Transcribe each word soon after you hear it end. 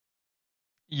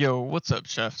Yo, what's up,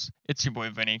 chefs? It's your boy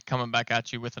Vinny coming back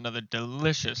at you with another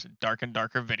delicious Dark and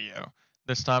Darker video.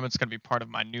 This time it's going to be part of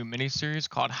my new mini series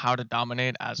called How to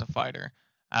Dominate as a Fighter.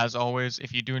 As always,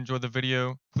 if you do enjoy the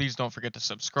video, please don't forget to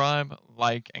subscribe,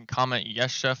 like, and comment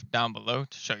yes chef down below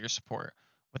to show your support.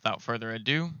 Without further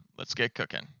ado, let's get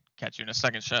cooking. Catch you in a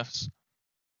second, chefs.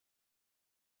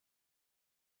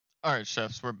 Alright,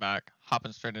 chefs, we're back,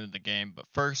 hopping straight into the game, but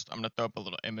first I'm going to throw up a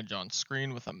little image on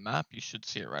screen with a map. You should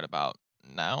see it right about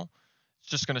now.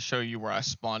 It's just going to show you where I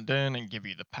spawned in and give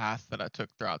you the path that I took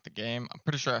throughout the game. I'm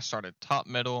pretty sure I started top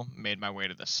middle, made my way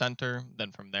to the center,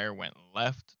 then from there went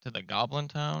left to the Goblin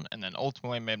Town, and then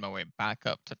ultimately made my way back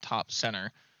up to top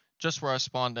center, just where I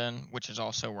spawned in, which is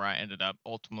also where I ended up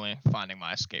ultimately finding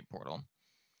my escape portal.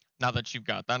 Now that you've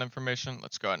got that information,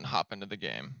 let's go ahead and hop into the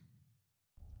game.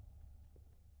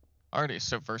 Alrighty,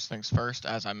 so first things first,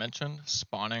 as I mentioned,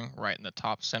 spawning right in the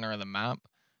top center of the map.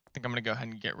 I think I'm gonna go ahead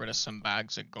and get rid of some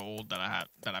bags of gold that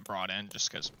I brought in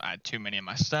just because I had too many in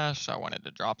my stash, so I wanted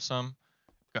to drop some.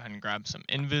 Go ahead and grab some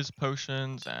invis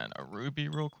potions and a ruby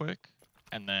real quick.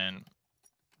 And then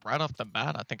right off the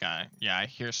bat, I think I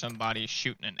hear somebody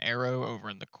shooting an arrow over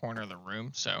in the corner of the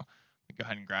room, so go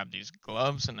ahead and grab these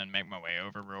gloves and then make my way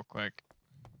over real quick.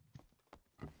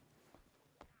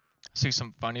 See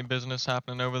some funny business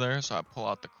happening over there, so I pull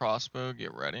out the crossbow,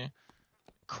 get ready,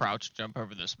 crouch jump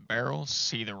over this barrel,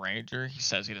 see the ranger. He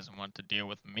says he doesn't want to deal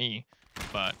with me,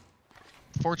 but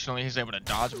fortunately he's able to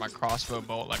dodge my crossbow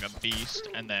bolt like a beast,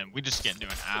 and then we just get into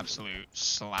an absolute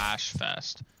slash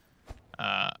fest.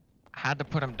 Had to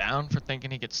put him down for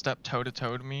thinking he could step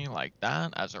toe-to-toe to me like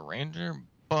that as a ranger,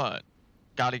 but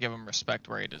gotta give him respect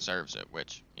where he deserves it,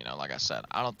 which, you know, like I said,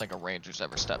 I don't think a ranger's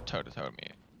ever stepped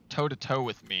toe-to-toe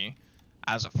with me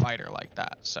as a fighter like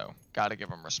that, so gotta give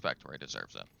him respect where he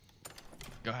deserves it.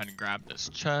 Go ahead and grab this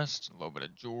chest, a little bit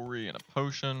of jewelry and a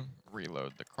potion,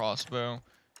 reload the crossbow, and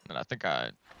then I think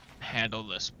I handle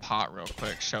this pot real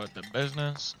quick, show it the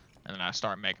business, and then I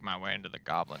start making my way into the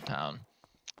Goblin Town.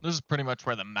 This is pretty much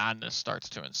where the madness starts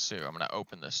to ensue. I'm going to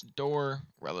open this door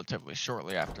relatively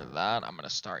shortly after that. I'm going to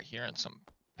start hearing some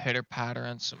pitter-patter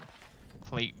and some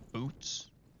plate boots.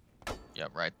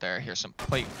 Yep, right there. Here's some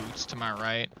plate boots to my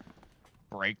right.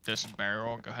 Break this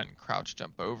barrel. Go ahead and crouch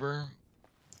jump over.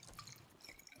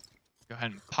 Go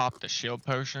ahead and pop the shield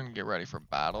potion. Get ready for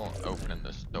battle. Opening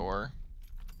this door.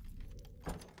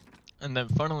 And then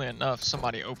funnily enough,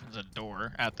 somebody opens a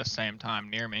door at the same time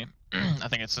near me. I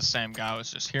think it's the same guy I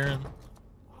was just hearing.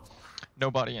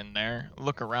 Nobody in there.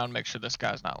 Look around, make sure this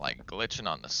guy's not like glitching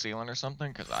on the ceiling or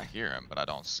something, because I hear him, but I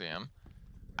don't see him.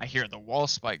 I hear the wall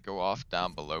spike go off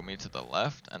down below me to the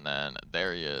left, and then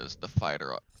there he is, the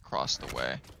fighter across the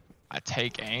way. I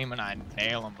take aim and I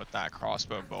nail him with that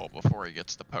crossbow bolt before he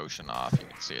gets the potion off. You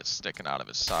can see it sticking out of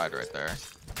his side right there.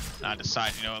 And I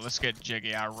decide, you know what, let's get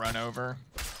jiggy. I run over,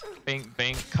 bink,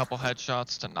 bink, couple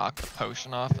headshots to knock the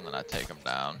potion off, and then I take him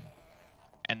down.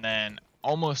 And then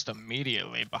almost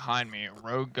immediately behind me,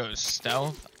 Rogue goes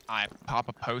stealth. I pop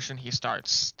a potion, he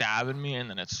starts stabbing me, and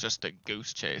then it's just a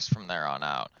goose chase from there on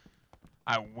out.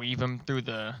 I weave him through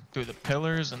the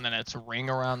pillars, and then it's ring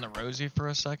around the rosy for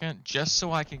a second, just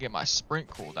so I can get my sprint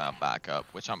cooldown back up,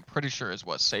 which I'm pretty sure is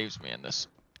what saves me in this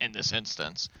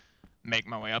instance. Make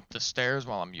my way up the stairs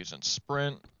while I'm using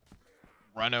sprint,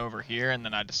 run over here, and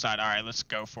then I decide, all right, let's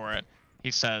go for it.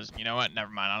 He says, you know what,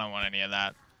 never mind, I don't want any of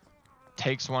that.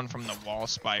 Takes one from the wall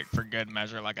spike for good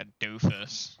measure like a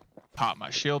doofus. Pop my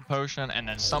shield potion, and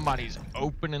then somebody's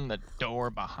opening the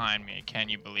door behind me. Can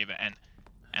you believe it?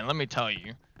 And let me tell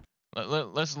you,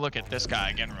 let's look at this guy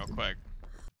again real quick.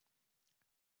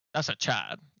 That's a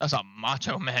Chad. That's a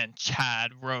macho man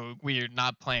Chad Rogue. We are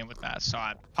not playing with that. So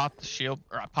I pop the shield,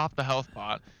 or I pop the health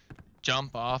pot,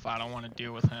 jump off. I don't want to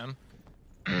deal with him.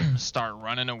 Start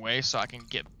running away so I can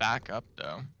get back up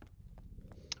though.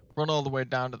 Run all the way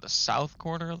down to the south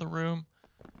corner of the room.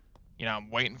 You know,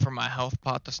 I'm waiting for my health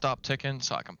pot to stop ticking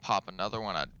so I can pop another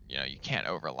one. You know, you can't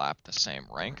overlap the same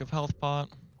rank of health pot.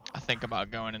 I think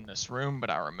about going in this room, but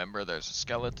I remember there's a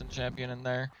skeleton champion in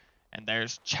there, and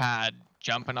there's Chad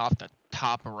jumping off the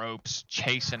top ropes,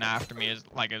 chasing after me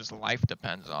like his life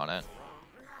depends on it.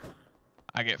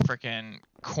 I get freaking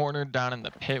cornered down in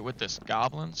the pit with this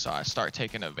goblin, so I start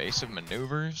taking evasive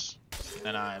maneuvers. And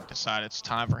then I decide it's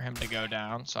time for him to go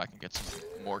down so I can get some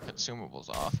more consumables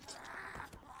off.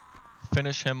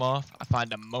 Finish him off. I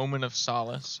find a moment of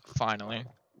solace, finally.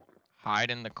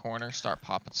 Hide in the corner, start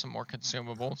popping some more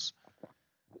consumables.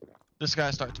 This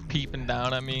guy starts peeping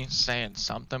down at me, saying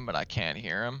something, but I can't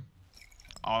hear him.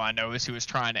 All I know is he was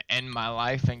trying to end my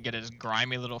life and get his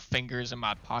grimy little fingers in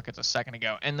my pockets a second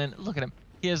ago. And then, look at him.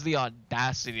 He has the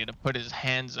audacity to put his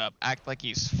hands up, act like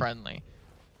he's friendly.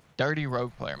 Dirty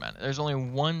rogue player, man. There's only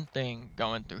one thing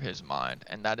going through his mind,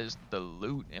 and that is the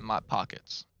loot in my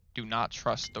pockets. Do not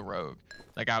trust the rogue.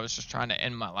 Like, I was just trying to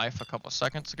end my life a couple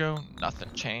seconds ago. Nothing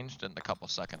changed in the couple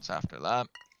seconds after that.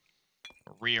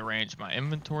 Rearrange my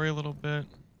inventory a little bit.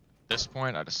 At this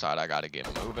point, I decide I gotta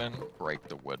get moving, break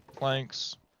the wood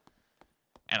planks.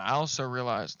 And I also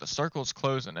realized the circle's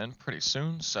closing in pretty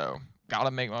soon, so gotta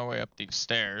make my way up these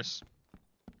stairs.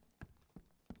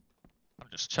 I'm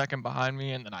just checking behind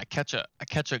me, and then I catch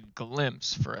a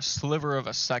glimpse for a sliver of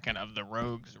a second of the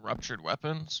rogue's ruptured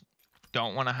weapons.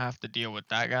 Don't want to have to deal with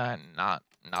that guy, and not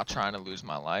trying to lose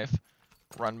my life.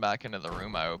 Run back into the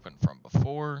room I opened from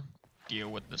before. Deal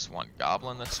with this one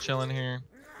goblin that's chilling here.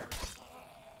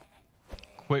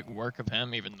 Quick work of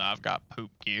him, even though I've got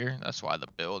poop gear. That's why the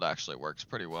build actually works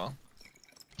pretty well.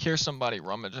 Hear somebody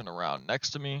rummaging around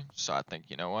next to me, so I think,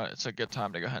 you know what, it's a good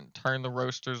time to go ahead and turn the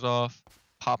roasters off,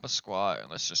 pop a squat,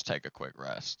 and let's just take a quick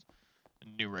rest. The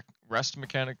new rest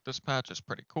mechanic this patch is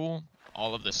pretty cool.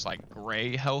 All of this like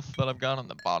gray health that I've got on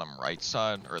the bottom right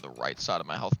side, or the right side of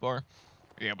my health bar,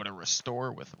 you're able to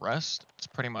restore with rest. It's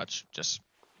pretty much just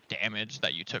damage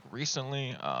that you took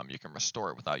recently. You can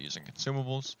restore it without using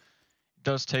consumables. It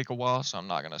does take a while, so I'm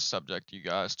not going to subject you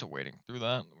guys to waiting through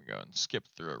that. Let me go and skip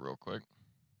through it real quick.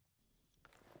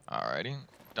 Alrighty,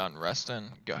 done resting.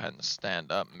 Go ahead and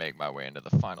stand up, make my way into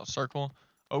the final circle.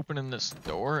 Opening this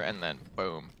door, and then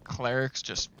boom, cleric's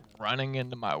just running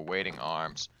into my waiting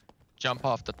arms. Jump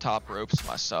off the top ropes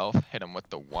myself, hit him with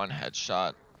the one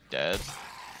headshot, dead.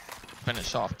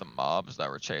 Finish off the mobs that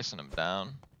were chasing him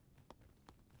down.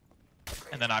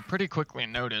 And then I pretty quickly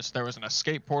noticed there was an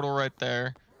escape portal right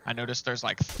there. I noticed there's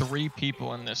like 3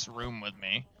 people in this room with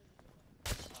me.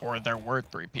 Or there were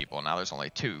 3 people, now there's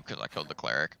only 2 because I killed the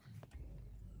cleric.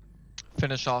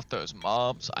 Finish off those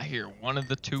mobs. I hear one of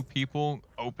the 2 people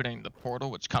opening the portal,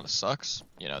 which kind of sucks.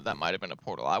 You know, that might have been a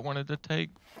portal I wanted to take,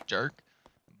 jerk.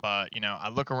 But, you know, I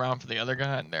look around for the other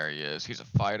guy, and there he is. He's a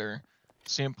fighter.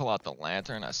 See him pull out the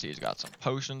lantern. I see he's got some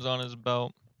potions on his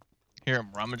belt. Hear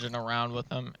him rummaging around with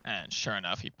them, and sure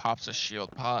enough, he pops a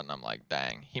shield pot, and I'm like,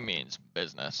 dang, he means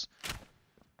business.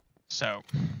 So,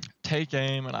 take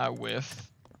aim, and I whiff.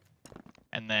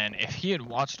 And then if he had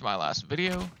watched my last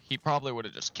video, he probably would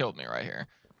have just killed me right here.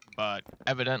 But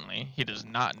evidently, he does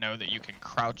not know that you can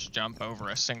crouch jump over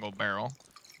a single barrel,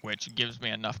 which gives me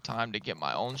enough time to get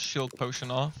my own shield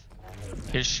potion off.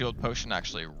 His shield potion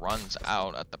actually runs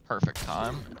out at the perfect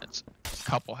time. It's a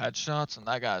couple headshots, and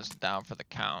that guy's down for the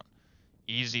count.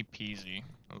 Easy peasy,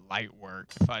 light work,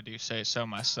 if I do say so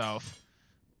myself.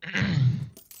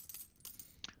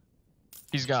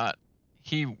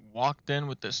 He walked in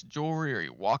with this jewelry, or he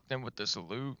walked in with this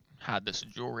loot, had this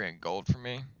jewelry and gold for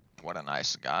me. What a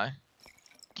nice guy.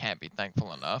 Can't be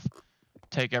thankful enough.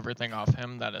 Take everything off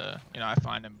him that you know, I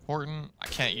find important. I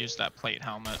can't use that plate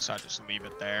helmet, so I just leave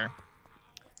it there.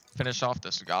 Finish off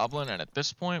this goblin, and at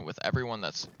this point, with everyone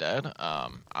that's dead,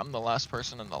 I'm the last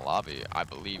person in the lobby, I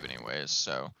believe anyways,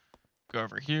 so go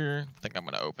over here. Think I'm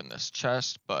gonna open this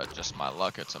chest, but just my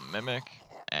luck, it's a mimic.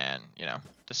 And, you know,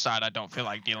 decide I don't feel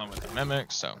like dealing with the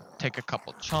mimic, so take a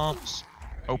couple chomps,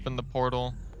 open the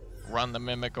portal, run the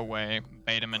mimic away,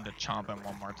 bait him into chomping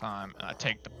one more time, and I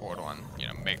take the portal and, you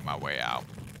know, make my way out.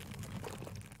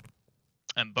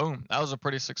 And boom, that was a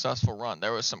pretty successful run.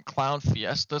 There was some clown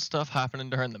fiesta stuff happening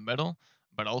during the middle,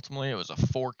 but ultimately it was a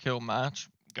 4-kill match,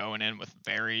 going in with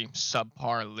very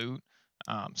subpar loot.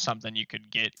 Something you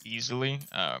could get easily.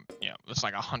 You know, it's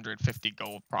like 150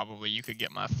 gold probably. You could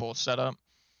get my full setup.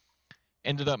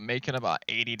 Ended up making about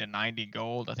 80 to 90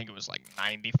 gold. I think it was like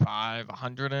 95,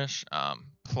 100-ish.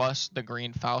 Plus the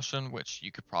green falchion, which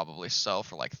you could probably sell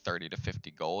for like 30 to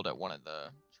 50 gold at one of the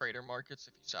trader markets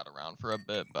if you sat around for a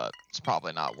bit, but it's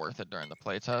probably not worth it during the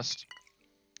playtest.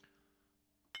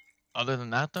 Other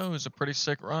than that, though, it was a pretty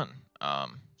sick run.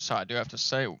 So I do have to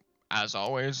say, as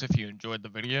always, if you enjoyed the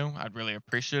video, I'd really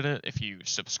appreciate it if you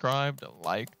subscribed,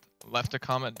 liked, left a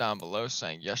comment down below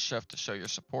saying yes, chef, to show your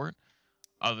support.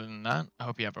 Other than that, I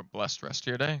hope you have a blessed rest of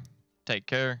your day. Take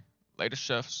care. Later,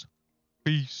 chefs.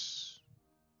 Peace.